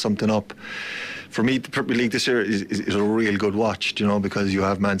build something up. For me, the Premier League this year is a real good watch, because you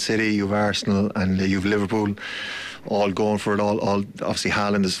have Man City, you have Arsenal, and you have Liverpool, all going for it. All obviously,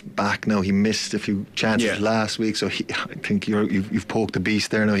 Haaland is back now. He missed a few chances last week, so I think you've poked the beast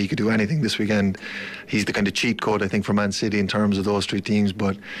there. Now he could do anything this weekend. He's the kind of cheat code, I think, for Man City in terms of those three teams.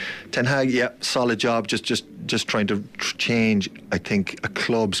 But Ten Hag, solid job. Just trying to change, I think, a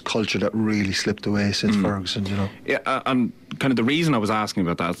club's culture that really slipped away since Ferguson. Yeah, and kind of the reason I was asking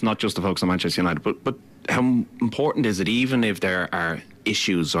about that, it's not just to focus on Manchester United, but how important is it, even if there are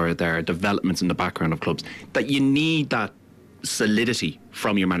issues or there are developments in the background of clubs, that you need that solidity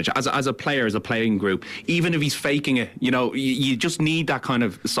from your manager as a player, as a playing group, even if he's faking it? You just need that kind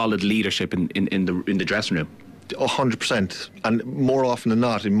of solid leadership in the dressing room. 100%, and more often than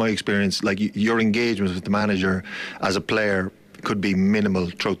not, in my experience, like, your engagement with the manager as a player could be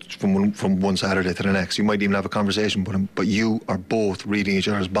minimal from one Saturday to the next. You might even have a conversation with him, but you are both reading each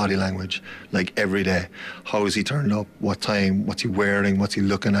other's body language, like, every day. How is he turning up? What time? What's he wearing? What's he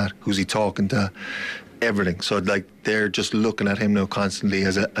looking at? Who's he talking to? Everything. So, like, they're just looking at him now constantly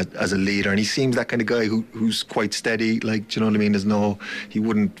as a leader, and he seems that kind of guy who's quite steady. Like, do you know what I mean? He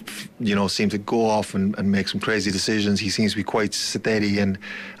wouldn't seem to go off and make some crazy decisions. He seems to be quite steady and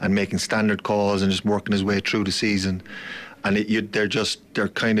making standard calls and just working his way through the season. And they're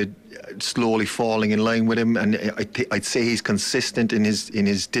kind of slowly falling in line with him, and I'd say he's consistent in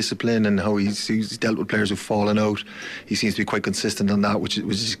his discipline and how he's dealt with players who've fallen out. He seems to be quite consistent on that, which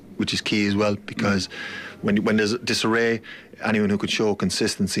is key as well, because when there's disarray, anyone who can show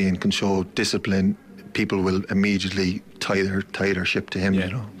consistency and can show discipline, people will immediately tie their ship to him. You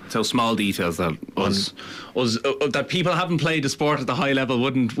know. So small details that that people haven't played the sport at the high level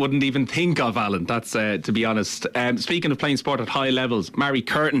wouldn't even think of, Alan. That's to be honest. Speaking of playing sport at high levels, Mary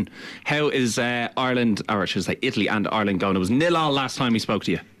Curtin, how is Ireland, or I should say Italy and Ireland going? It was 0-0 last time we spoke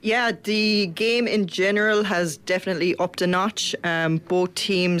to you. Yeah, the game in general has definitely upped a notch. Both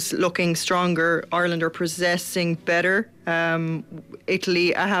teams looking stronger. Ireland are possessing better.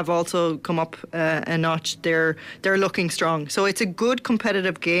 Italy have also come up a notch. They're looking strong. So it's a good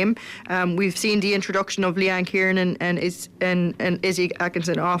competitive game. We've seen the introduction of Leanne Kiernan and Izzy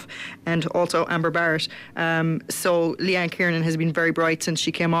Atkinson off, and also Amber Barrett. So Leanne Kiernan has been very bright since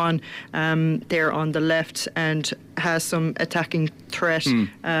she came on there on the left and has some attacking threat.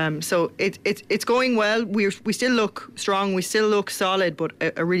 So it's going well. We still look strong. We still look solid, but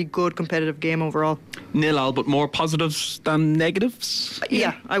a really good competitive game overall. 0-0, but more positives than negatives.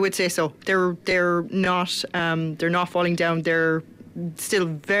 Yeah, I would say so. They're not falling down. They're still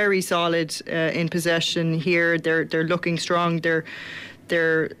very solid in possession here. They're looking strong.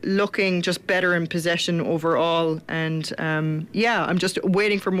 They're looking just better in possession overall, and I'm just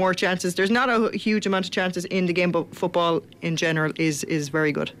waiting for more chances. There's not a huge amount of chances in the game, but football in general is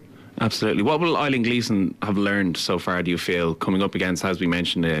very good. Absolutely. What will Eileen Gleeson have learned so far, do you feel, coming up against, as we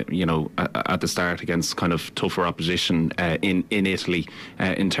mentioned, at the start, against kind of tougher opposition in Italy,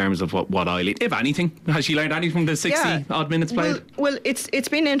 in terms of what Eileen, if anything, has she learned anything from the 60 odd minutes played? Well, it's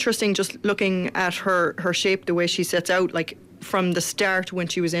been interesting just looking at her shape, the way she sets out, like. From the start, when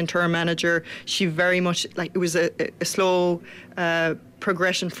she was interim manager, she very much, like, it was a slow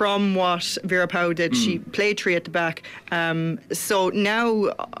progression from what Vera Pauw did. She played 3 at the back. So now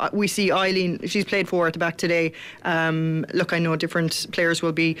we see Eileen, she's played 4 at the back today. Look, I know different players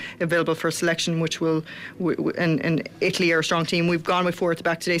will be available for selection, which will, and Italy are a strong team. We've gone with 4 at the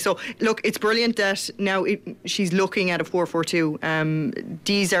back today. So look, it's brilliant that now she's looking at a 4-4-2.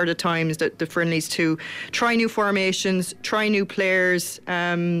 These are the times that the friendlies to try new formations, try new players.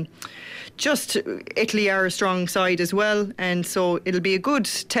 Just Italy are a strong side as well, and so it'll be a good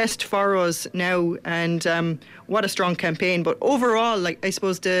test for us now. And what a strong campaign! But overall, like, I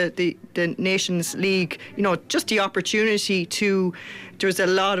suppose the Nations League, just the opportunity to. There's a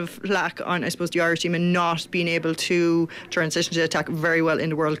lot of lack on, I suppose, the Irish team and not being able to transition to attack very well in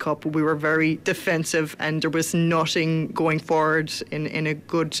the World Cup. We were very defensive, and there was nothing going forward in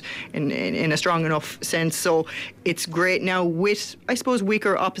a strong enough sense. So it's great now with, I suppose,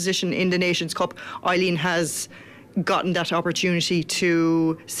 weaker opposition in the Nations Cup. Eileen has gotten that opportunity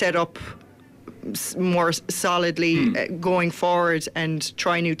to set up more solidly going forward and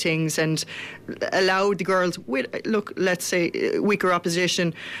try new things, and allow the girls with, let's say, weaker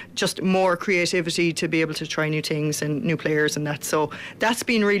opposition, just more creativity to be able to try new things and new players and that. So that's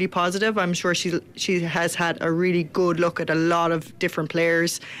been really positive. I'm sure she has had a really good look at a lot of different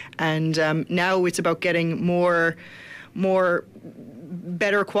players, and now it's about getting more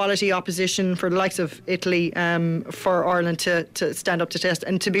better quality opposition for the likes of Italy, for Ireland to stand up to test.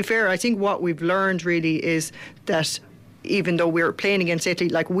 And to be fair, I think what we've learned really is that even though we're playing against Italy,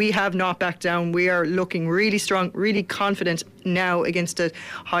 like, we have not backed down. We are looking really strong, really confident now against the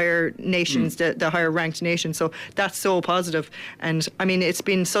higher nations, the higher ranked nations. So that's so positive. And I mean, it's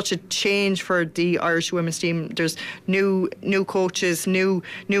been such a change for the Irish women's team. There's new coaches, new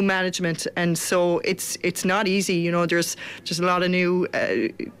management, and so it's not easy. There's just a lot of new.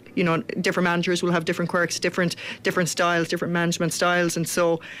 Different managers will have different quirks, different styles, different management styles, and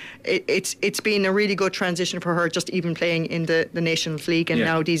so it's been a really good transition for her, just even playing in the Nations League, and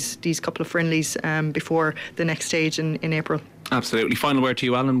now these couple of friendlies before the next stage in April. Absolutely. Final word to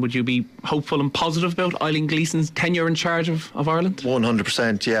you, Alan. Would you be hopeful and positive about Eileen Gleeson's tenure in charge of Ireland?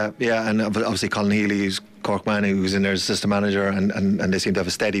 100%, yeah. And obviously Colin Healy, who's Cork man, who's in there as assistant manager, and they seem to have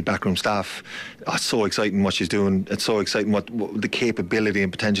a steady backroom staff. It's so exciting what she's doing. It's so exciting what the capability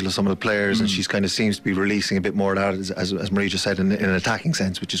and potential of some of the players, and she's kind of seems to be releasing a bit more of that, as Marie just said, in an attacking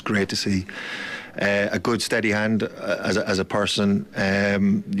sense, which is great to see. A good steady hand as a person,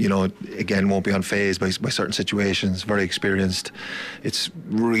 again, won't be unfazed by certain situations, very experienced. It's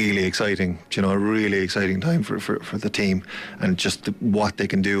really exciting, a really exciting time for the team, and just what they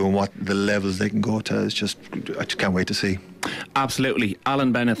can do and what the levels they can go to is just, I just can't wait to see. Absolutely.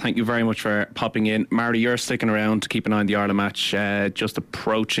 Alan Bennett, thank you very much for popping in. Mary, you're sticking around to keep an eye on the Ireland match. Just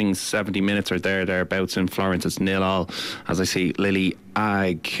approaching 70 minutes or thereabouts in Florence. It's 0-0 as I see Lily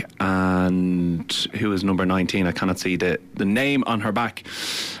Agg and who is number 19? I cannot see the name on her back.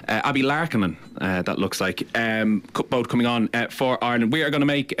 Abby Larkinen that looks like. Both coming on for Ireland. We are going to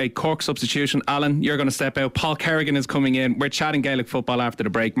make a Cork substitution. Alan, you're going to step out. Paul Kerrigan is coming in. We're chatting Gaelic football after the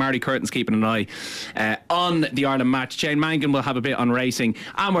break. Mary Curtin's keeping an eye on the Ireland match. Jane Mangan will have a bit on racing,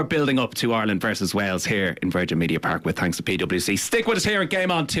 and we're building up to Ireland versus Wales here in Virgin Media Park with thanks to PwC. Stick with us here at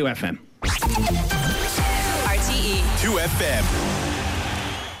Game On 2FM. RTE 2FM.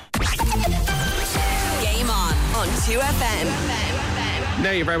 Game on 2FM.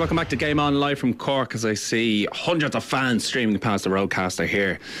 Now you're very welcome back to Game On live from Cork, as I see hundreds of fans streaming past the Roadcaster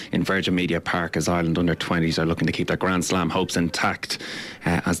here in Virgin Media Park as Ireland under-20s are looking to keep their Grand Slam hopes intact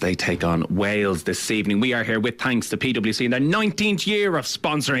as they take on Wales this evening. We are here with thanks to PwC in their 19th year of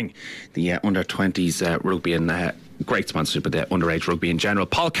sponsoring the under-20s rugby and great sponsorship of the underage rugby in general.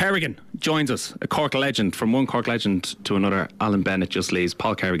 Paul Kerrigan joins us, a Cork legend. From one Cork legend to another, Alan Bennett just leaves.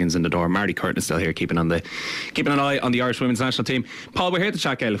 Paul Kerrigan's in the door. Mary Curtin is still here, keeping an eye on the Irish women's national team. Paul, we're here to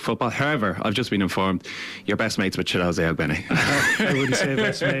chat Gaelic football. However, I've just been informed you're best mates with Chilose Bennett. I wouldn't say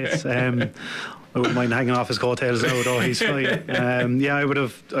best mates. I wouldn't mind hanging off his coattails now, though. He's fine. I would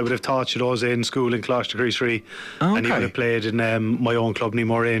have taught Chilose in school in Closh to Creasery, and he would have played in my own club,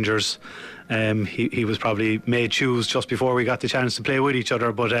 Nemo Rangers. He was probably made shoes just before we got the chance to play with each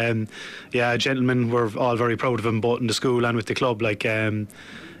other, but gentlemen, were all very proud of him, both in the school and with the club. Like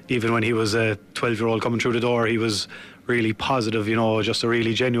even when he was a 12-year-old coming through the door, he was really positive, just a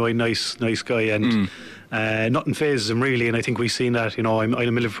really genuine nice guy, and nothing phases him really. And I think we've seen that. I'm a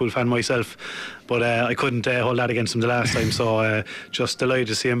Liverpool fan myself, but I couldn't hold that against him the last time, so just delighted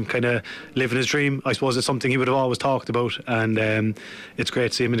to see him kind of living his dream. I suppose it's something he would have always talked about, and it's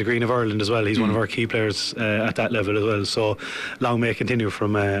great to see him in the green of Ireland as well. He's one of our key players at that level as well, so long may it continue.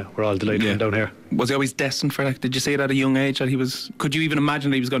 From we're all delighted from down here. Was he always destined for that? Did you see it at a young age that he was? Could you even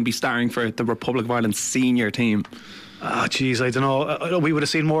imagine that he was going to be starting for the Republic of Ireland senior team? I don't know. We would have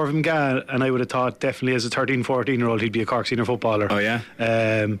seen more of him, and I would have thought definitely as a 13, 14-year-old he'd be a Cork senior footballer. Oh yeah.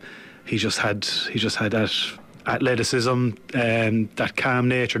 He just had that athleticism, that calm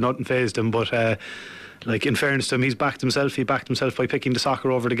nature. Nothing fazed him, but. In fairness to him, he's backed himself. He backed himself by picking the soccer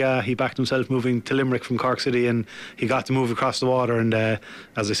over the GA. He backed himself moving to Limerick from Cork City, and he got to move across the water. And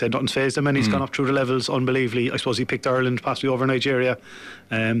as I said, nothing's fazed him, and he's gone up through the levels unbelievably. I suppose he picked Ireland, possibly over Nigeria.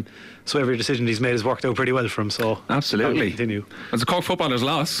 So every decision he's made has worked out pretty well for him. So absolutely, continue. It's a Cork footballer's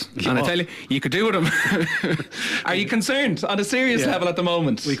loss, and I tell you could do with him. Are you concerned on a serious level at the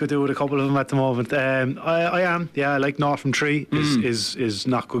moment? We could do with a couple of them at the moment. I am. Yeah, like naught from tree is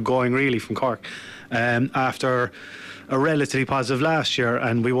not good going really from Cork. After a relatively positive last year,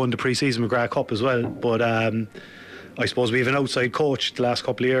 and we won the pre-season McGrath Cup as well, but I suppose we have an outside coach the last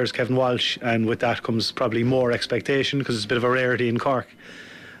couple of years, Kevin Walsh, and with that comes probably more expectation because it's a bit of a rarity in Cork.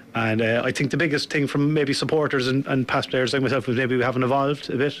 And I think the biggest thing from maybe supporters and past players like myself was maybe we haven't evolved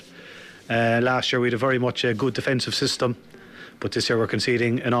a bit. Last year we had a very much a good defensive system, but this year we're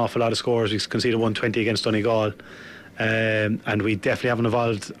conceding an awful lot of scores. We conceded 120 against Donegal. And we definitely haven't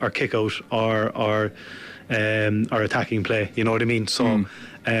evolved our kick out or our attacking play, you know what I mean? So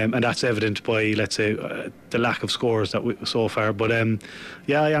and that's evident by, let's say, the lack of scores that so far. But I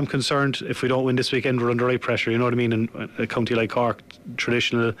am concerned if we don't win this weekend, we're under right pressure, you know what I mean? And a county like Cork,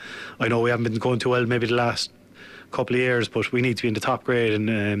 traditional, I know we haven't been going too well maybe the last couple of years, but we need to be in the top grade,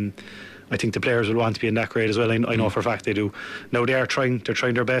 and I think the players will want to be in that grade as well. I know for a fact they do. Now they're trying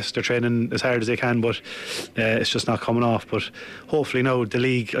their best, they're training as hard as they can, but it's just not coming off. But hopefully now the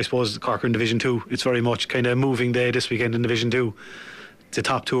league, I suppose Cork are in Division 2, it's very much kind of moving day this weekend in Division 2. The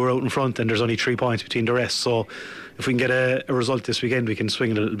top two are out in front and there's only 3 points between the rest, so if we can get a result this weekend we can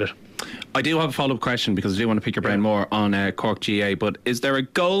swing it a little bit. I do have a follow-up question because I do want to pick your brain more on Cork GA, but is there a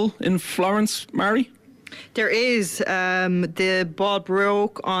goal in Florence, Mary? There is. The ball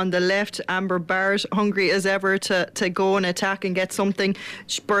broke on the left. Amber Barrett, hungry as ever to go and attack and get something.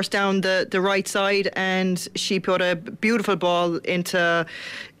 She burst down the right side and she put a beautiful ball into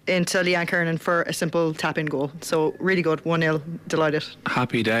Leanne Kernan for a simple tap-in goal. So really good, 1-0, delighted.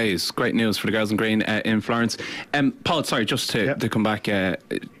 Happy days. Great news for the girls in green in Florence. Paul, sorry, just to come back to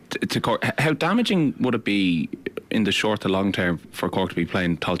Cork, how damaging would it be in the short to long term for Cork to be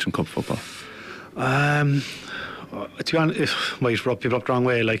playing Tailteann Cup football? To be honest, it might rub people up the wrong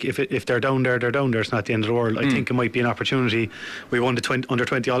way. Like if they're down there, they're down there. It's not the end of the world. I think it might be an opportunity. We won the under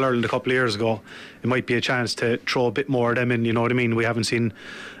 20 All Ireland a couple of years ago. It might be a chance to throw a bit more of them in. You know what I mean? We haven't seen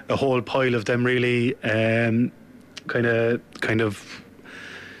a whole pile of them really kind of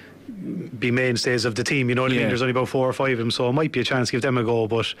be mainstays of the team. You know what I mean? There's only about 4 or 5 of them, so it might be a chance to give them a go.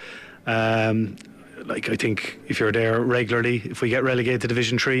 But like, I think if you're there regularly, if we get relegated to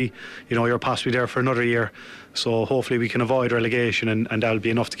Division 3, you know, you're possibly there for another year. So hopefully we can avoid relegation, and that'll be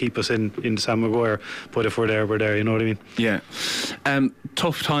enough to keep us in Sam Maguire. But if we're there, we're there, you know what I mean? Yeah.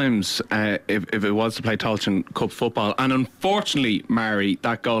 Tough times if it was to play Tailteann Cup football. And unfortunately, Mary,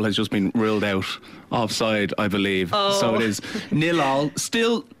 that goal has just been ruled out offside, I believe. Oh. So it is 0-0.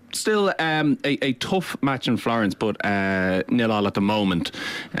 Still a tough match in Florence, but 0-0 at the moment.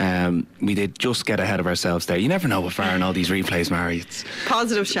 We did just get ahead of ourselves there. You never know with VAR and all these replays, Mary. It's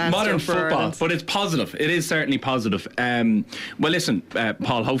positive chance modern for football, Ireland. but it's positive. It is certainly positive. Well, listen,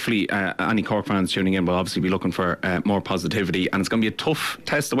 Paul, hopefully any Cork fans tuning in will obviously be looking for more positivity, and it's going to be a tough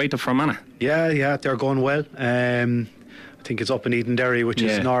test away to Fermanagh. Yeah, they're going well. I think it's up in Edenderry, which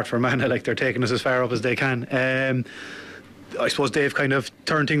is north Fermanagh. Like, they're taking us as far up as they can. I suppose they've kind of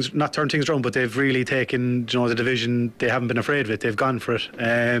not turned things around, but they've really taken, you know, the division. They haven't been afraid of it. They've gone for it.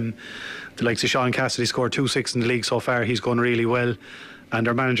 The likes of Sean Cassidy scored 2-6 in the league so far. He's going really well. And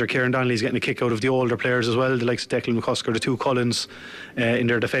our manager, Kieran Donnelly's getting a kick out of the older players as well. The likes of Declan McCusker, the two Cullens in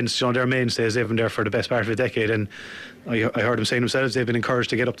their defence. You know, they're mainstays. They've been there for the best part of a decade. And I heard them saying themselves they've been encouraged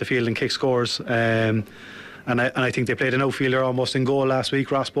to get up the field and kick scores. And I think they played an outfielder almost in goal last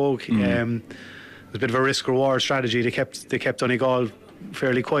week, Ross Bogue. It was a bit of a risk-reward strategy. They kept Donegal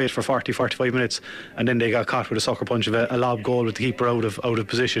fairly quiet for 40-45 minutes, and then they got caught with a sucker punch of a lob goal with the keeper out of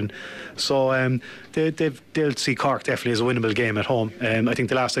position. So they'll see Cork definitely as a winnable game at home. I think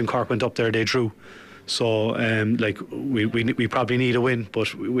the last time Cork went up there, they drew. So we probably need a win,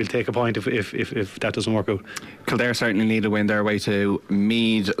 but we'll take a point if that doesn't work out. Kildare certainly need a win their way to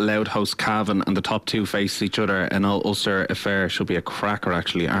Meath, loud host Cavan, and the top two face each other. And Ulster affair should be a cracker,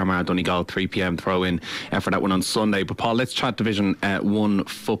 actually. Armagh Donegal 3 p.m. throw in for that one on Sunday. But Paul, let's chat Division 1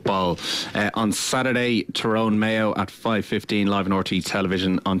 football. On Saturday, Tyrone Mayo at 5:15 live on RTÉ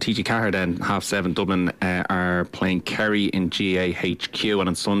television. On TG Cahir then 7:30 Dublin are playing Kerry in GAHQ, and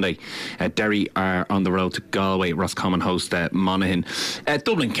on Sunday Derry are on the road to Galway. Roscommon host Monaghan.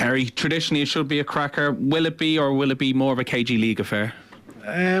 Dublin Kerry, traditionally it should be a cracker. Will it be, or will it be more of a KG League affair?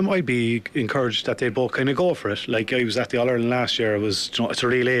 I'd be encouraged that they'd both kind of go for it. Like, I was at the All-Ireland last year. It was, you know, it's a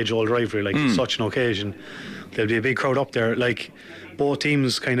real age-old rivalry. Like, such an occasion. There'll be a big crowd up there. Like, both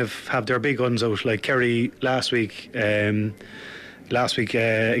teams kind of have their big guns out. Like, Kerry last week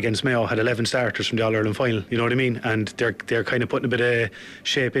against Mayo had 11 starters from the All-Ireland final, you know what I mean? And they're kind of putting a bit of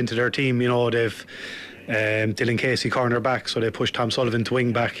shape into their team. You know, they've Dylan Casey corner back, so they pushed Tom Sullivan to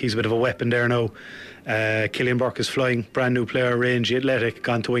wing back. He's a bit of a weapon there now. Killian Burke is flying, brand new player, rangy, athletic,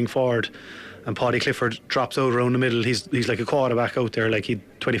 gone to wing forward. And Paddy Clifford drops out around the middle. He's like a quarterback out there. Like, he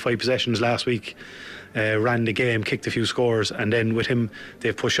had 25 possessions last week, ran the game, kicked a few scores, and then with him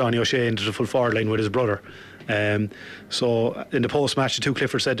they've pushed Sean O'Shea into the full forward line with his brother. So in the post-match, the two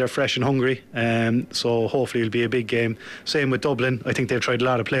Clifford said they're fresh and hungry, so hopefully it'll be a big game. Same with Dublin. I think they've tried a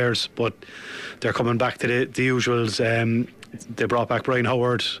lot of players, but they're coming back to the usuals. They brought back Brian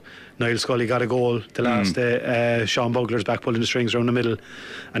Howard. Niall Scully got a goal the last day. Sean Bugler's back pulling the strings around the middle,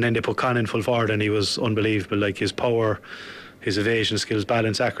 and then they put Con in full forward, and he was unbelievable. Like, his power, his evasion skills,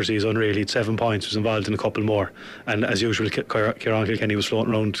 balance, accuracy is unreal. He had 7 points, was involved in a couple more, and as usual Kieran Kilkenny was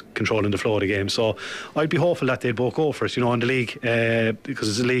floating around controlling the flow of the game. So I'd be hopeful that they'd both go for it, you know, in the league, because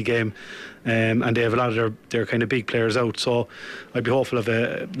it's a league game, and they have a lot of their kind of big players out. So I'd be hopeful of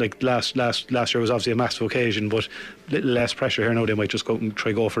like last year was obviously a massive occasion, but a little less pressure here now. They might just go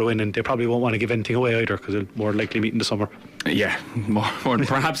for the win, and they probably won't want to give anything away either, because they'll more likely meet in the summer. Yeah, more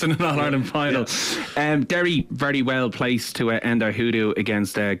perhaps in an All-Ireland final. Derry very well placed to end their hoodoo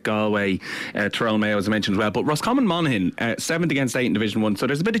against Galway. Tyrone Mayo, as I mentioned as well, but Roscommon Monaghan 7th against 8 in Division 1, so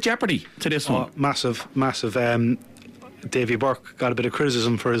there's a bit of jeopardy to this one. Massive. Davy Burke got a bit of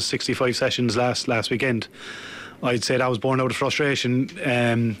criticism for his 65 sessions last weekend. I'd say that was born out of frustration.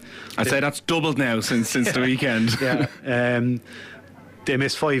 I'd say that's doubled now since the weekend. Yeah. They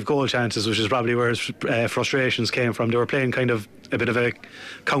missed 5 goal chances, which is probably where his frustrations came from. They were playing kind of a bit of a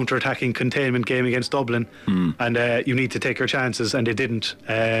counter-attacking containment game against Dublin, and you need to take your chances, and they didn't.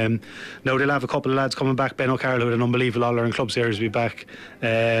 Now they'll have a couple of lads coming back. Ben O'Carroll, who had an unbelievable All-Ireland Club Series, will be back,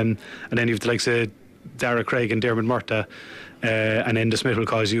 and then you've the likes of Dara Craig and Dermot Murtagh, and then the Smith will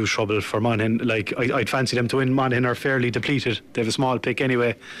cause huge trouble for Monaghan. Like, I'd fancy them to win. Monaghan are fairly depleted. They have a small pick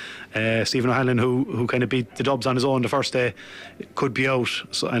anyway. Stephen O'Hanlon, who kind of beat the Dubs on his own the first day, could be out,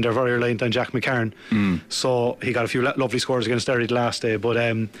 so, and they're very reliant on Jack McCarran. So he got a few lovely scores against Derry the last day. But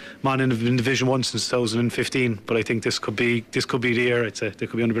Monaghan have been in Division 1 since 2015. But I think this could be the year. I'd say they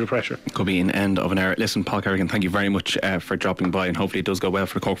could be under a bit of pressure. Could be an end of an era. Listen, Paul Kerrigan, thank you very much for dropping by, and hopefully it does go well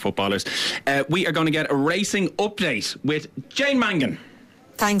for the Cork footballers. We are going to get a racing update with Jane Mangan.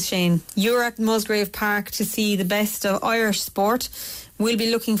 Thanks, Shane. You're at Musgrave Park to see the best of Irish sport. We'll be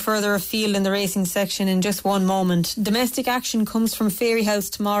looking further afield in the racing section in just one moment. Domestic action comes from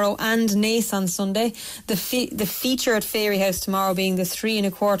Fairyhouse tomorrow and Naas on Sunday. The feature at Fairyhouse tomorrow being the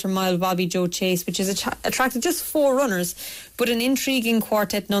 3.25 mile Bobby Joe Chase, which has attracted just 4 runners, but an intriguing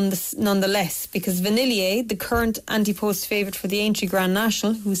quartet nonetheless, because Vanillier, the current anti-post favourite for the Aintree Grand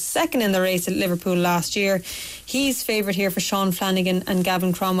National, who's second in the race at Liverpool last year, he's favourite here for Sean Flanagan and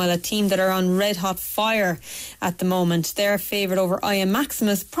Gavin Cromwell, a team that are on red hot fire at the moment. They're favourite over I Am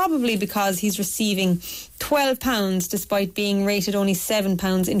Maximus, probably because he's receiving £12 despite being rated only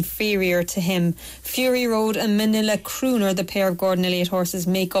 £7 inferior to him. Fury Road and Manila Crooner, the pair of Gordon Elliott horses,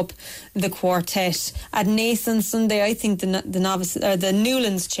 make up the quartet. At Naas on Sunday, I think the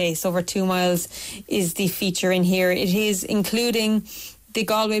Newlands Chase over 2 miles is the feature in here. It is including the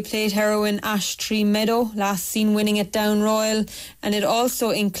Galway Plate heroine Ash Tree Meadow, last seen winning at Down Royal, and it also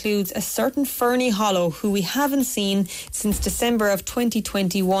includes a certain Fernie Hollow, who we haven't seen since December of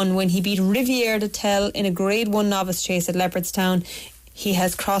 2021 when he beat Riviere de Tel in a Grade 1 novice chase at Leopardstown. He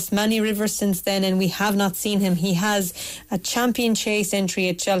has crossed many rivers since then and we have not seen him. He has a champion chase entry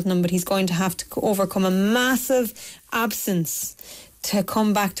at Cheltenham, but he's going to have to overcome a massive absence to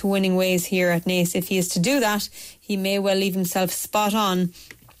come back to winning ways here at Naas. If he is to do that, he may well leave himself spot on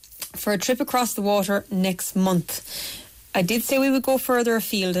for a trip across the water next month. I did say we would go further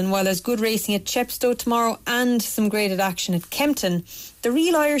afield, and while there's good racing at Chepstow tomorrow and some graded action at Kempton, the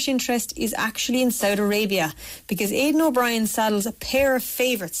real Irish interest is actually in Saudi Arabia, because Aidan O'Brien saddles a pair of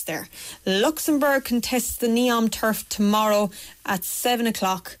favourites there. Luxembourg contests the Neom turf tomorrow at 7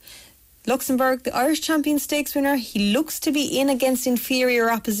 o'clock. Luxembourg, the Irish Champion Stakes winner, he looks to be in against inferior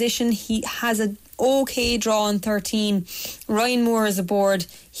opposition. He has a okay draw on 13. Ryan Moore is aboard.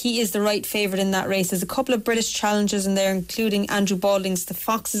 He is the right favourite in that race. There's a couple of British challengers in there, including Andrew Balding's The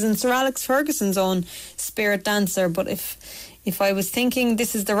Foxes and Sir Alex Ferguson's own Spirit Dancer. But if I was thinking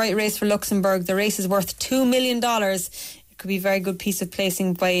this is the right race for Luxembourg, the race is worth $2 million. Could be a very good piece of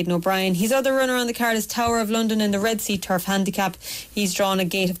placing by Aidan O'Brien. His other runner on the card is Tower of London in the Red Sea Turf Handicap. He's drawn a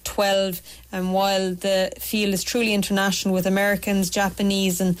gate of 12, and while the field is truly international with Americans,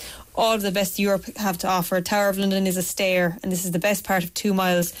 Japanese and all of the best Europe have to offer, Tower of London is a stayer, and this is the best part of 2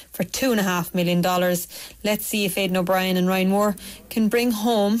 miles for $2.5 million. Let's see if Aidan O'Brien and Ryan Moore can bring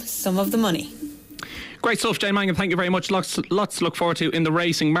home some of the money. Great stuff, Jane Mangan. Thank you very much. Lots to look forward to in the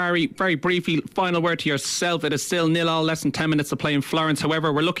racing. Mary, very briefly, final word to yourself. It is still 0-0, less than 10 minutes to play in Florence.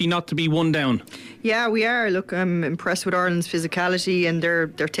 However, we're lucky not to be 1 down. Yeah, we are. Look, I'm impressed with Ireland's physicality and their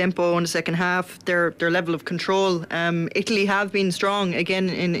tempo in the second half, their level of control. Italy have been strong again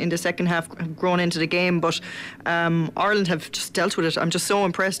in the second half, grown into the game, but Ireland have just dealt with it. I'm just so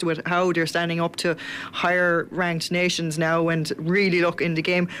impressed with how they're standing up to higher ranked nations now, and really look in the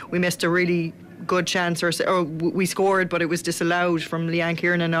game. We missed a really good chance, or we scored, but it was disallowed from Leanne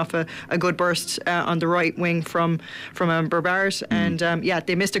Kiernan off a good burst on the right wing from Berbart, and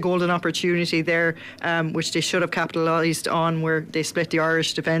they missed a golden opportunity there, which they should have capitalised on, where they split the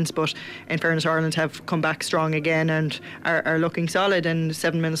Irish defence. But in fairness, Ireland have come back strong again and are looking solid, and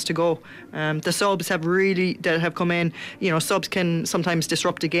 7 minutes to go. The subs that have come in, subs can sometimes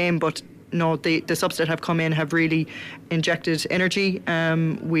disrupt the game, but no, the subs that have come in have really injected energy.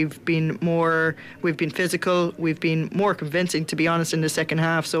 We've been physical, we've been more convincing, to be honest, in the second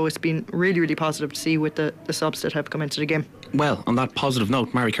half. So it's been really, really positive to see with the subs that have come into the game. Well, on that positive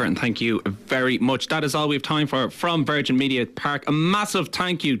note, Mary Curtin, thank you very much. That is all we have time for from Virgin Media Park. A massive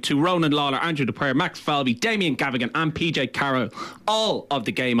thank you to Ronan Lawler, Andrew DePere, Max Falvey, Damien Gavigan and PJ Carroll, all of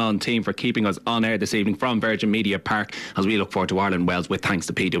the Game On team, for keeping us on air this evening from Virgin Media Park, as we look forward to Ireland-Wales with thanks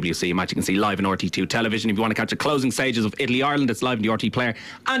to PwC. A match you can see live on RT2 television. If you want to catch the closing stages of Italy-Ireland, it's live in the RT Player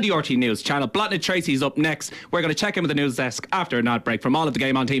and the RT News channel. Blotnett Tracy's up next. We're going to check in with the news desk after a night break. From all of the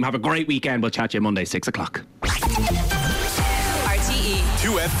Game On team, have a great weekend. We'll chat to you Monday 6 o'clock.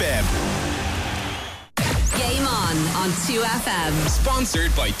 2FM. Game on 2FM.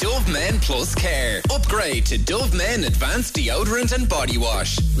 Sponsored by Dove Men Plus Care. Upgrade to Dove Men Advanced Deodorant and Body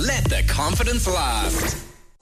Wash. Let the confidence last.